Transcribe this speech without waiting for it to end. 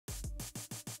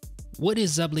What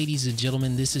is up, ladies and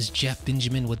gentlemen? This is Jeff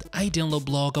Benjamin with iDownload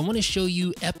Blog. I want to show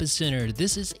you Epicenter.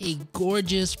 This is a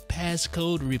gorgeous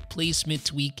passcode replacement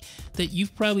tweak that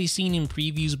you've probably seen in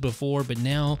previews before, but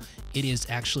now it is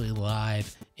actually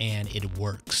live and it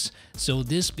works. So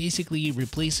this basically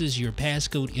replaces your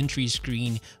passcode entry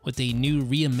screen with a new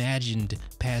reimagined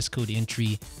passcode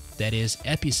entry that is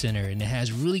Epicenter, and it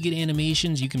has really good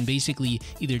animations. You can basically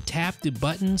either tap the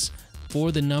buttons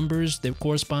for the numbers that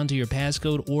correspond to your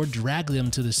passcode or drag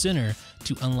them to the center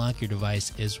to unlock your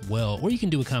device as well, or you can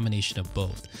do a combination of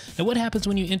both. Now, what happens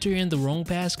when you enter in the wrong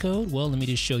passcode? Well, let me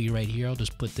just show you right here. I'll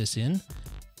just put this in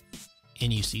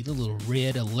and you see the little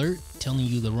red alert telling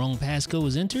you the wrong passcode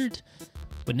was entered.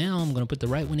 But now I'm going to put the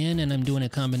right one in, and I'm doing a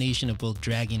combination of both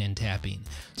dragging and tapping.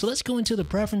 So let's go into the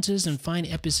preferences and find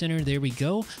Epicenter. There we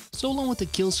go. So along with the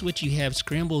kill switch, you have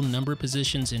scramble number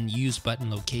positions and use button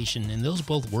location, and those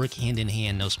both work hand in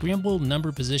hand. Now, scramble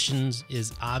number positions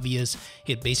is obvious.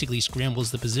 It basically scrambles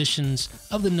the positions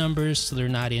of the numbers so they're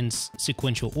not in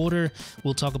sequential order.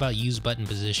 We'll talk about use button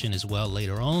position as well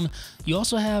later on. You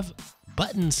also have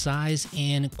button size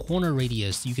and corner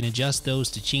radius. You can adjust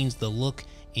those to change the look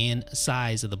and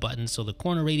size of the button. So the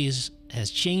corner radius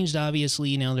has changed,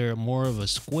 obviously. Now they're more of a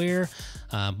square,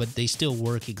 but they still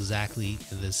work exactly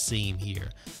the same here.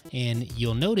 And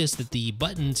you'll notice that the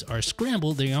buttons are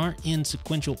scrambled. They aren't in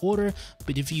sequential order,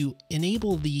 but if you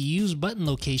enable the use button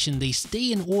location, they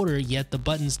stay in order, yet the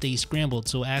buttons stay scrambled.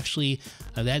 So actually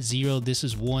that's 0, this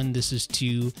is 1, this is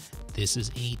 2, this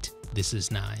is 8, this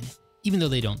is 9. Even though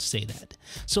they don't say that.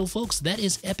 So folks, that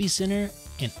is Epicenter,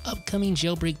 an upcoming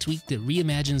jailbreak tweak that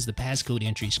reimagines the passcode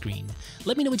entry screen.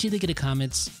 Let me know what you think in the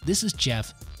comments. This is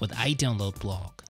Jeff with iDownload Blog.